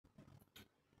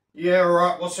Yeah,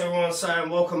 right, what's everyone saying?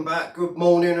 Welcome back, good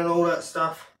morning and all that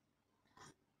stuff.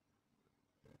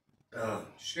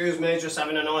 Excuse me, just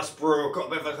having a nice brew. Got a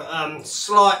bit of a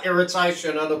slight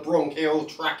irritation and a bronchial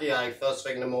trachea first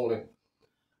thing in the morning.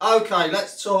 Okay,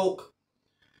 let's talk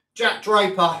Jack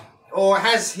Draper, or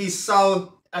has he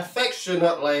so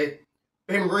affectionately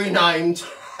been renamed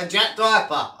Jack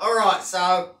Draper. Alright,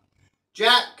 so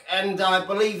Jack and I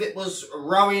believe it was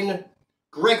Rowan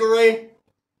Gregory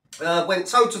went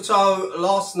toe-to-toe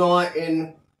last night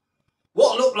in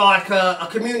what looked like a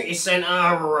community centre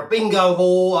or a bingo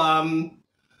hall.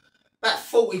 About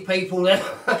 40 people there.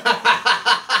 I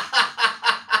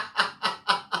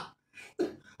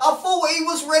thought he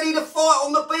was ready to fight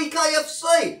on the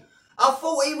BKFC. I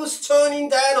thought he was turning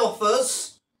down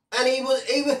offers and he would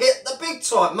hit the big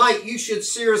time. Mate, you should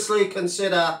seriously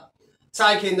consider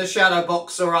taking the shadow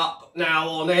boxer up now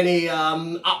on any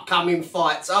upcoming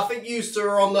fights. I think you two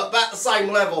are on about the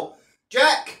same level.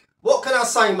 Jack, what can I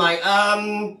say, mate?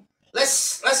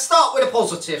 Let's start with the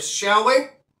positives, shall we?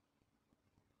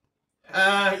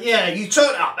 Yeah, you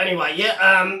turned up anyway.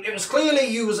 Yeah, it was clearly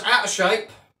you was out of shape.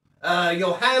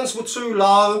 Your hands were too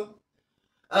low.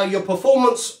 Your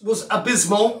performance was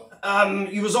abysmal.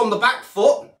 You was on the back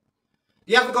foot.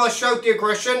 The other guy showed the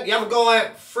aggression. The other guy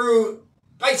threw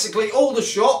basically all the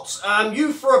shots.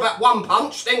 You threw about one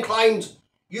punch, then claimed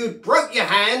you'd broke your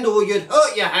hand or you'd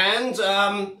hurt your hand.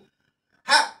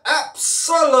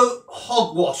 Absolute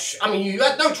hogwash. I mean, you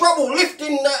had no trouble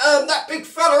lifting that big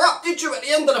fella up, did you, at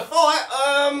the end of the fight?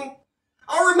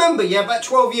 I remember, yeah, about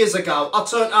 12 years ago, I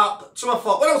turned up to a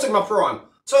fight, when I was in my prime,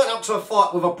 turned up to a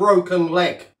fight with a broken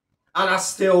leg, and I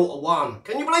still won.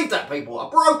 Can you believe that, people? A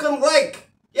broken leg.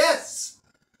 Yes.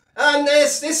 And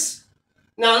there's this.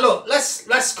 Now, look,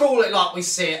 let's call it like we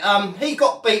see it. He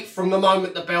got beat from the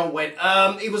moment the bell went.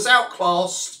 He was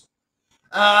outclassed.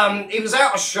 He was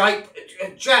out of shape.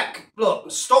 Jack,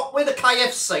 look, stop with the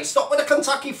KFC. Stop with the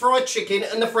Kentucky Fried Chicken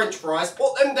and the French fries.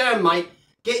 Put them down, mate.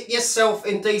 Get yourself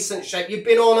in decent shape. You've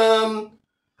been on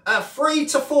a 3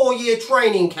 to 4 year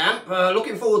training camp.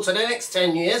 Looking forward to the next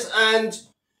 10 years. And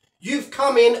you've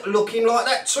come in looking like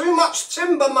that. Too much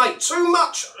timber, mate. Too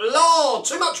much lard.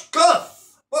 Too much girth.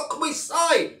 What can we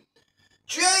say?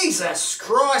 Jesus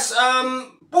Christ.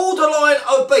 Borderline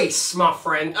obese, my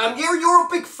friend. You're a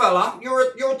big fella.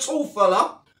 You're a tall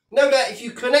fella. No doubt if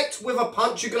you connect with a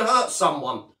punch, you can hurt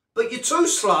someone. But you're too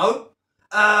slow.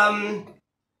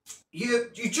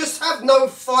 You just have no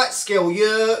fight skill.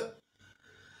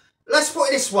 Let's put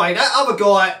it this way. That other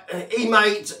guy, he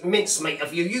made mincemeat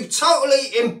of you. You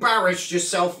totally embarrassed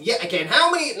yourself yet again. How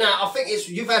many now? I think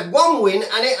you've had one win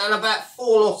and about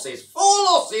 4 losses. 4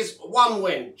 losses, 1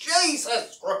 win.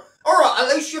 Jesus Christ. All right,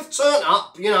 at least you've turned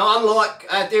up, you know, unlike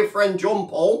our dear friend John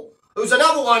Paul, who's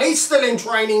another one. He's still in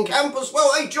training camp as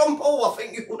well. Hey, John Paul, I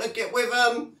think you want to get with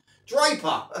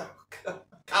Draper.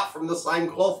 Cut from the same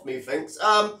cloth, methinks.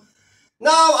 No,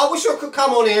 I wish I could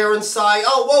come on here and say,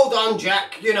 oh, well done,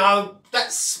 Jack. You know,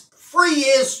 that's 3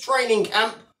 years training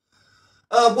camp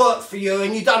work for you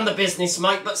and you done the business,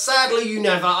 mate. But sadly, you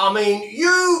never. I mean,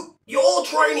 your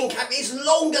training camp is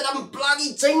longer than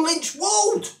bloody Dean Lynch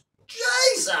Ward.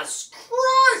 Jesus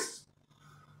Christ!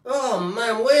 Oh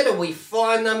man, where do we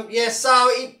find them? Yeah, so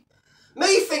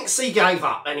methinks he gave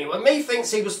up anyway.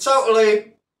 Methinks he was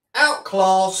totally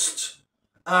outclassed,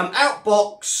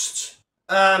 outboxed.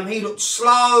 He looked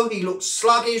slow. He looked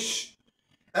sluggish.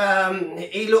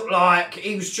 He looked like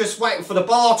he was just waiting for the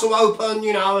bar to open,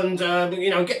 you know, and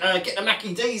you know, get the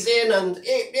Mackie D's in, and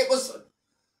it was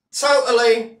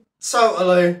totally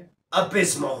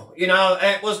abysmal. You know,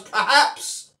 it was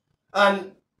perhaps.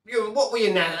 What were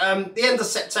you now? The end of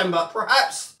September,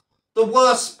 perhaps the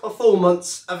worst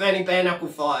performance of any bare knuckle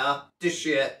fighter this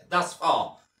year thus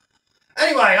far.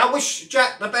 Anyway, I wish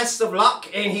Jack the best of luck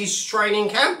in his training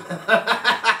camp.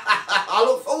 I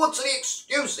look forward to the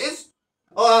excuses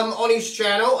on his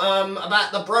channel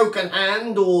about the broken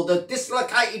hand or the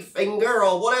dislocated finger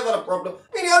or whatever the problem.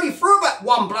 I mean, he only threw about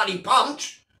 1 bloody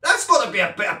punch. That's got to be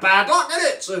a bit of bad luck,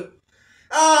 isn't it?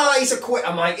 He's a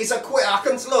quitter, mate. He's a quitter. I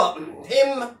can look.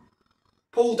 Him,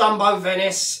 Paul Dumbo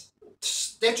Venice,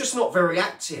 they're just not very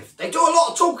active. They do a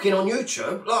lot of talking on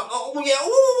YouTube. Like, oh, yeah,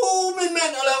 oh, my mental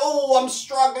health, oh, I'm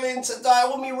struggling today,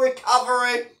 all my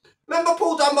recovery. Remember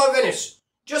Paul Dumbo Venice?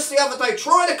 Just the other day,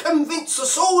 trying to convince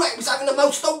us all that he was having the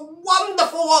most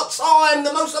wonderful time,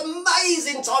 the most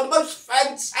amazing time, the most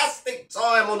fantastic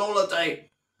time on holiday.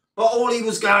 But all he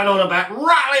was going on about,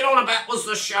 rattling on about, was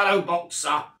the shadow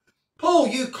boxer. Paul,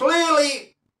 you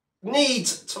clearly need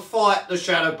to fight the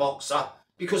shadow boxer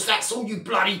because that's all you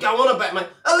bloody go on about, mate.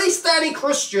 At least Danny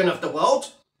Christian of the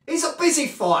world, he's a busy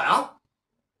fighter.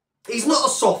 He's not a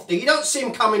softie. You don't see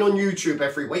him coming on YouTube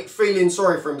every week feeling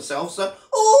sorry for himself. So,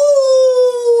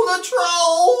 oh, the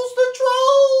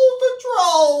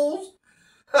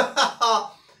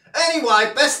trolls.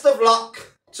 Anyway, best of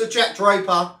luck to Jack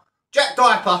Draper. Jack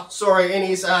Draper, sorry, in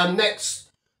his next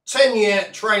 10-year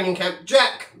training camp.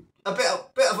 Jack, a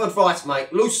bit of advice,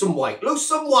 mate. Lose some weight. Lose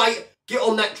some weight. Get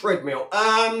on that treadmill.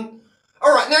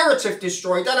 All right, narrative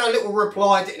destroyed. Done a little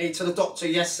reply, didn't he, to the doctor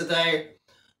yesterday,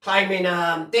 claiming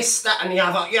this, that, and the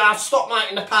other. Yeah, I've stopped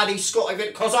making the Paddy Scotty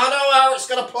video because I know how it's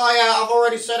going to play out. I've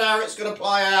already said how it's going to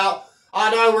play out. I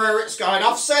know where it's going.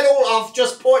 I've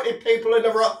just pointed people in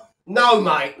the right. No,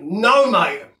 mate. No,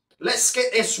 mate. Let's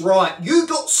get this right. You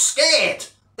got scared.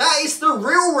 That is the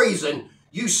real reason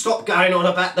you stopped going on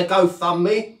about the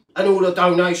GoFundMe and all the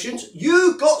donations.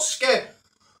 You got scared.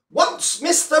 Once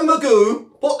Mr.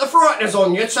 Magoo put the frighteners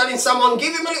on you, telling someone,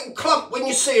 give him a little clump when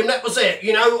you see him, that was it.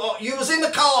 You know, you was in the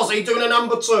Carsey doing a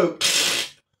number 2.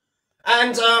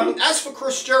 And as for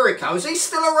Chris Jericho, is he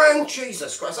still around?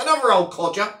 Jesus Christ, another old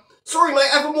codger. Sorry, mate,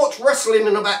 I haven't watched wrestling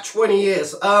in about 20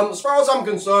 years. As far as I'm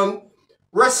concerned,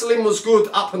 wrestling was good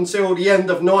up until the end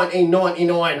of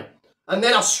 1999. And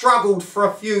then I struggled for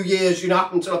a few years, you know,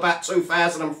 up until about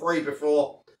 2003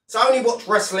 before. So I only watched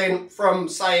wrestling from,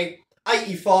 say,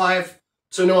 85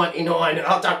 to 99.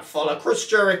 I don't follow Chris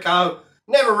Jericho.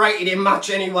 Never rated him much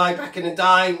anyway back in the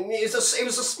day. He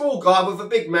was a small guy with a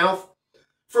big mouth.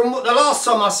 From the last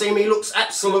time I see him, he looks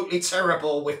absolutely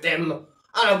terrible with them.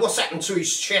 I don't know what's happened to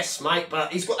his chest, mate,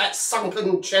 but he's got that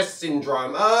sunken chest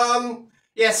syndrome.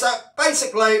 Yeah, so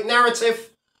basically, narrative.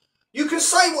 You can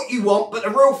say what you want, but the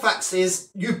real fact is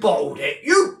you bottled it.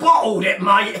 You bottled it,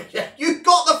 mate. You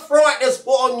got the frighteners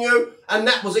put on you, and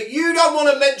that was it. You don't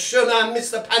want to mention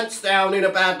Mr. Pants Down in a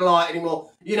bad light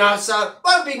anymore. You know, so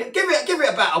give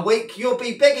it about a week. You'll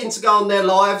be begging to go on their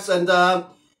lives, and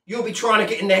you'll be trying to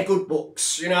get in their good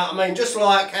books. You know what I mean? Just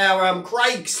like how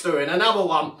Craig's doing, another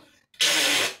one.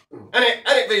 And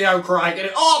it video Craig,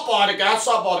 and I'll buy the gas,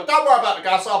 I'll buy the, don't worry about the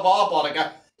gas, I'll buy the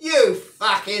gas. You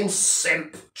fucking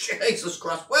simp. Jesus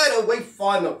Christ. Where do we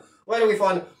find them? Where do we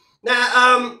find them?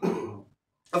 Now,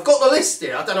 I've got the list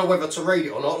here. I don't know whether to read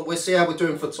it or not. We'll see how we're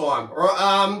doing for time. All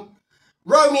right.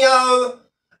 Romeo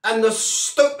and the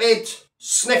stupid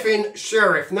sniffing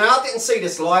sheriff. Now, I didn't see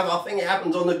this live. I think it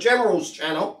happened on the General's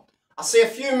channel. I see a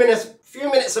few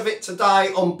minutes of it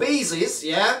today on Beezy's,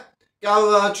 yeah?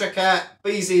 Go check out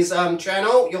Beezy's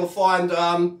channel. You'll find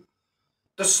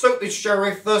the stupid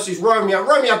sheriff versus Romeo.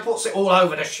 Romeo puts it all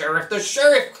over the sheriff. The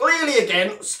sheriff clearly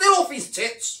again, still off his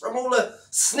tits from all the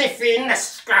sniffing, the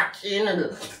scratching,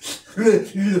 and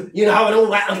you know, and all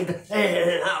that.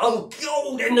 Oh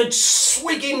God, and the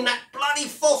swigging that bloody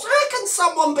Foster. How can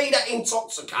someone be that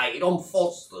intoxicated on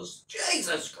Fosters?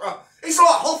 Jesus Christ. It's like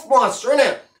Hoffmeister, isn't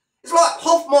it? It's like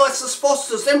Hoffmeister's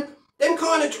Fosters. Them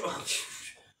kind of...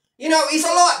 You know, he's a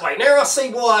lightweight. Now I see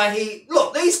why he...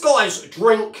 Look, these guys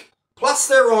drink, plus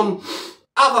they're on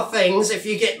other things, if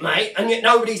you get me, and yet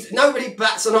nobody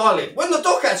bats an eyelid. When the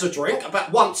doc has a drink,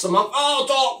 about once a month, oh,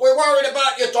 Doc, we're worried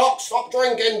about you, Doc. Stop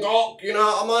drinking, Doc. You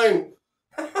know what I mean?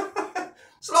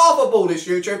 It's laughable, this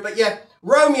YouTube. But yeah,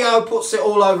 Romeo puts it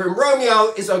all over him.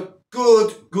 Romeo is a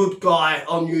good guy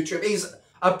on YouTube. He's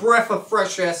a breath of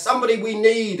fresh air. Somebody we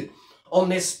need on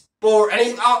this board.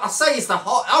 And I say he's the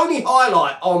only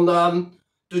highlight on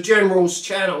the General's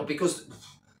channel, because,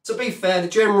 to be fair, the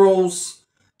General's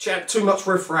channel, too much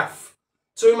riffraff.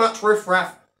 Too much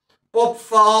riffraff. Bob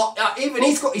Fart, even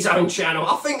he's got his own channel.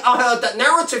 I think I heard that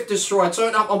Narrative Destroyer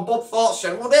turned up on Bob Fart's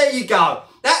channel. Well, there you go.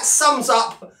 That sums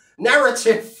up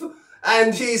Narrative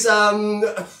and his,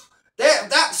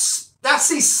 that's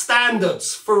his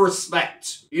standards for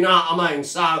respect. You know what I mean?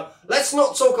 So, let's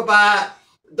not talk about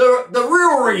the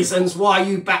real reasons why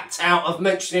you backed out of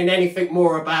mentioning anything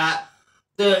more about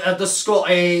the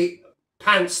Scotty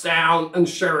Pants Down and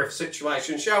Sheriff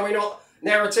situation, shall we not?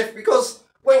 Narrative, because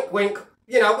wink wink,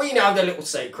 you know, we know the little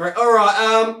secret.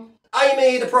 Alright,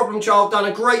 Amy the Problem Child done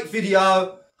a great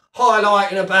video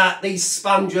highlighting about these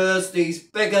spongers, these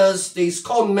beggars, these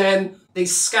con men,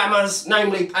 these scammers,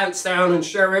 namely Pants Down and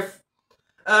Sheriff.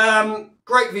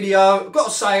 Great video. I've got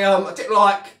to say, I did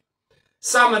like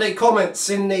some of the comments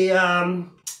in the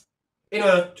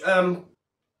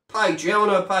page, yeah, on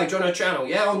her page, on her channel,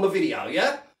 yeah, on the video,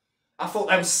 yeah. I thought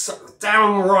that was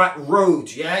downright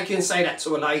rude, yeah. You can say that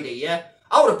to a lady, yeah.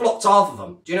 I would have blocked half of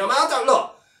them. Do you know what I mean? I don't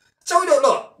look. Tell you,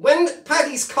 look. When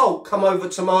Paddy's Cult come over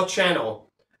to my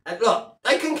channel, and look,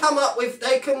 they can come up with,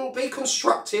 they can be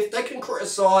constructive, they can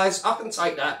criticise. I can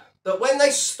take that. But when they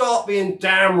start being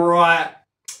downright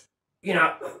you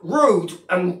know, rude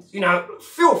and, you know,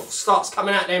 filth starts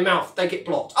coming out their mouth, they get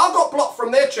blocked. I got blocked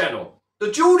from their channel.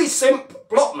 The Geordie Simp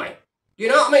blocked me. You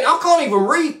know what I mean? I can't even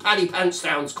read Paddy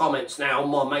Pantsdown's comments now on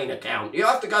my main account. You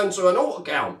have to go into an alt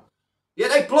account. Yeah,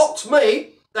 they blocked me.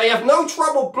 They have no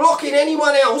trouble blocking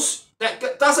anyone else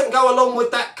that doesn't go along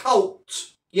with that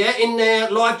cult. Yeah, in their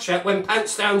live chat when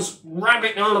Pantsdown's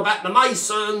rabbiting on about the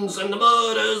Masons and the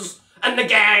murders and the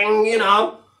gang, you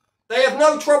know. They have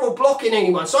no trouble blocking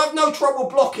anyone, so I have no trouble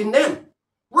blocking them.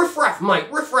 Riff-raff,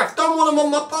 mate, riff-raff. Don't want them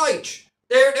on my page.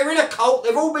 They're in a cult.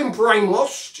 They've all been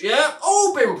brainwashed, yeah?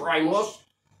 All been brainwashed.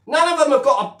 None of them have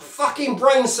got a fucking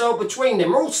brain cell between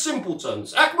them. They're all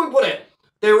simpletons. How can we put it?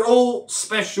 They're all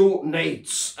special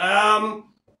needs. Yeah,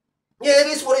 it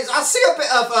is what it is. I see a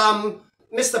bit of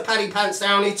Mr. Paddy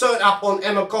Pantsdown. He turned up on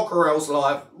Emma Cockerell's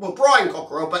live. Well, Brian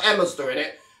Cockerell, but Emma's doing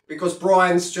it because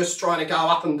Brian's just trying to go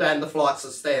up and down the flights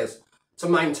of stairs to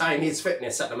maintain his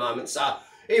fitness at the moment. So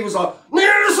he was like,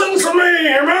 listen to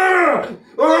me, man.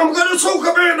 I'm going to talk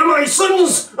about the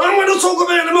Masons. I'm going to talk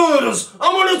about the murders.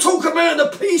 I'm going to talk about the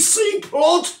PC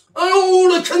plot and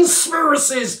all the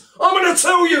conspiracies. I'm going to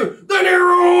tell you that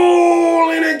they're all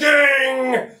in a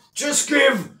gang. Just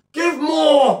give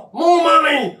more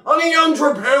money. I need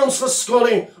 £100 for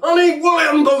Scotty. I need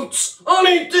William boots. I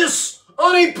need this.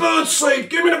 I need birdseed.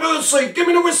 Give me the birdseed. Give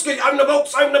me the whiskey. Open the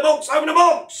box. Open the box. Open the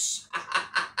box.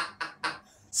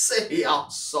 See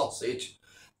up, sausage.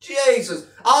 Jesus.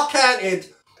 I counted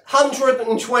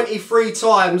 123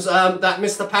 times that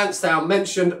Mr. Pantsdown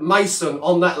mentioned Mason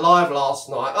on that live last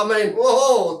night. I mean,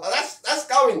 whoa, that's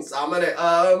going some, isn't it?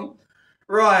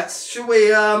 Right, should we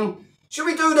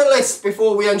do the list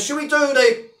before we end? Should we do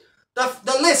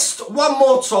the list one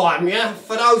more time, yeah?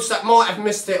 For those that might have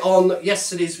missed it on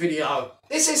yesterday's video.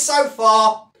 This is so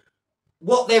far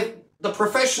what the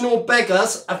professional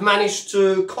beggars have managed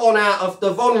to con out of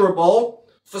the vulnerable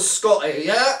for Scotty,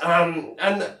 yeah?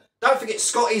 And don't forget,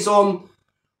 Scotty's on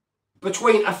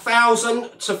between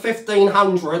 £1,000 to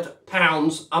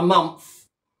 £1,500 a month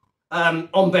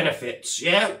on benefits,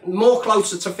 yeah? More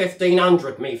closer to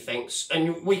 1,500, me thinks.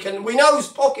 And we know whose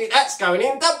pocket that's going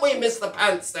in, don't we, Mr.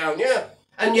 Pantsdown, yeah?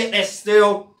 And yet they're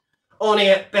still on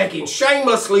here begging,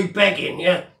 shamelessly begging,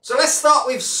 yeah? So let's start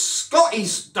with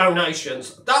Scotty's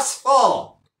donations thus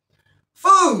far.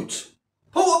 Food,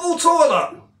 portable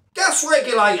toilet, gas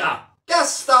regulator,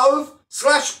 gas stove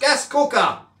 / gas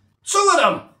cooker. 2 of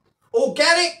them.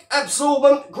 Organic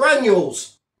absorbent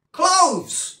granules.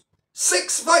 Cloves.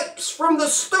 6 vapes from the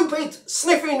stupid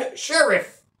sniffing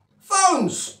sheriff.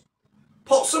 Phones.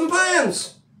 Pots and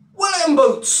pans. William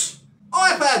boots.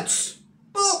 iPads.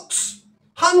 Books.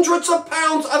 Hundreds of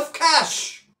pounds of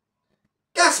cash.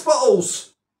 Gas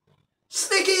bottles.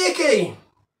 Sticky icky.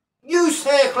 Used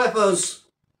hair clippers.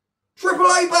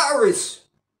 AAA batteries.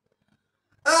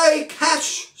 A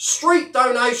cash street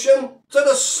donation to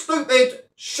the stupid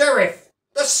sheriff.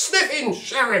 The sniffing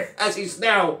sheriff, as he's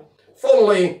now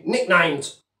fondly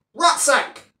nicknamed.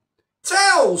 Rucksack.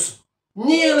 Towels.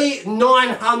 Nearly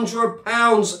 £900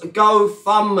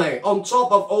 GoFundMe on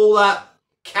top of all that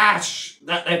cash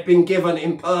that they've been given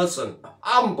in person.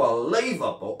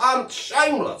 Unbelievable.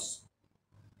 Shameless.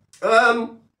 Right,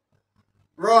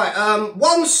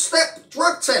 1-step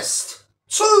drug test.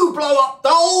 2 blow-up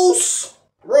dolls.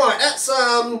 Right, that's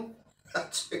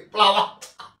 2 blow-up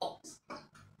dolls.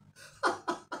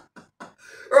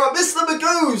 Right, Mr.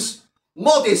 Magoo's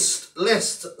modest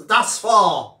list thus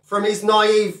far from his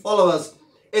naive followers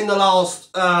in the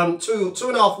last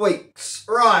 2.5 weeks.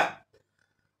 Right.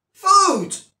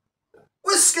 Food.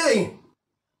 Whiskey.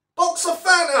 Box of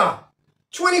Fanta.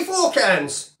 24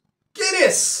 cans.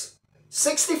 Guinness.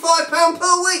 £65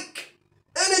 per week.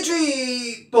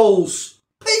 Energy balls.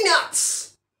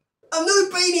 Peanuts. A new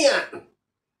beanie hat.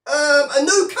 A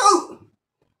new coat.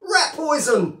 Rat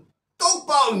poison. Dog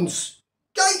bones.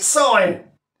 Gate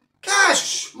sign.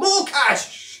 Cash. More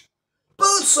cash.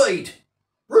 Birdseed.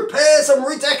 Repairs and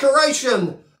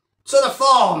redecoration to the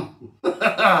farm. /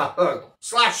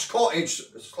 cottage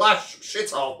 /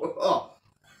 shithole.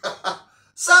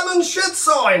 Salmon shed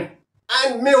sign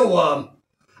and mealworm.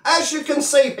 As you can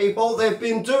see, people, they've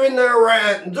been doing the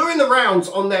rounds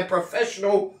on their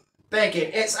professional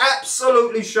begging. It's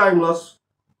absolutely shameless.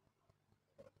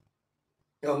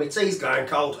 Oh, my tea's going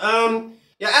cold.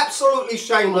 Yeah, absolutely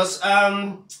shameless.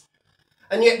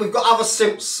 And yet we've got other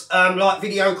simps like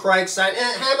Video Craig saying,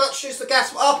 how much is the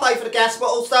gas? I'll pay for the gas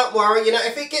bottles, don't worry. You know,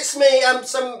 if it gets me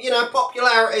some, you know,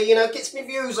 popularity, you know, gets me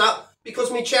views up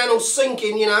because my channel's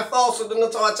sinking, you know, faster than the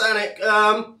Titanic.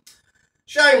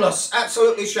 Shameless,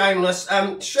 absolutely shameless.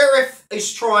 Sheriff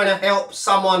is trying to help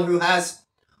someone who has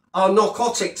a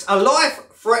narcotics, a life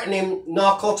life-threatening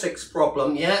narcotics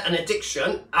problem, yeah, an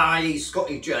addiction, i.e.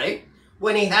 Scotty J,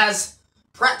 when he has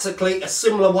practically a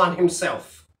similar one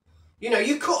himself? You know,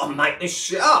 you gotta make this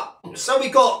shit up. So we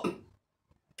got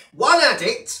one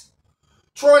addict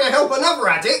trying to help another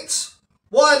addict,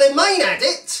 while the main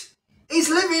addict is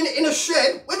living in a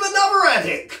shed with another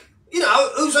addict, you know,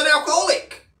 who's an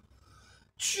alcoholic.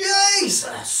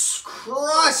 Jesus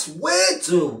Christ, where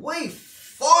do we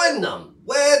find them?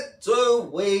 Where do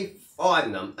we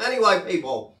find them? Anyway,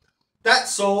 people,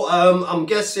 that's all. I'm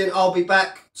guessing I'll be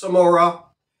back tomorrow.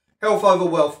 Health over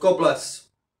wealth. God bless.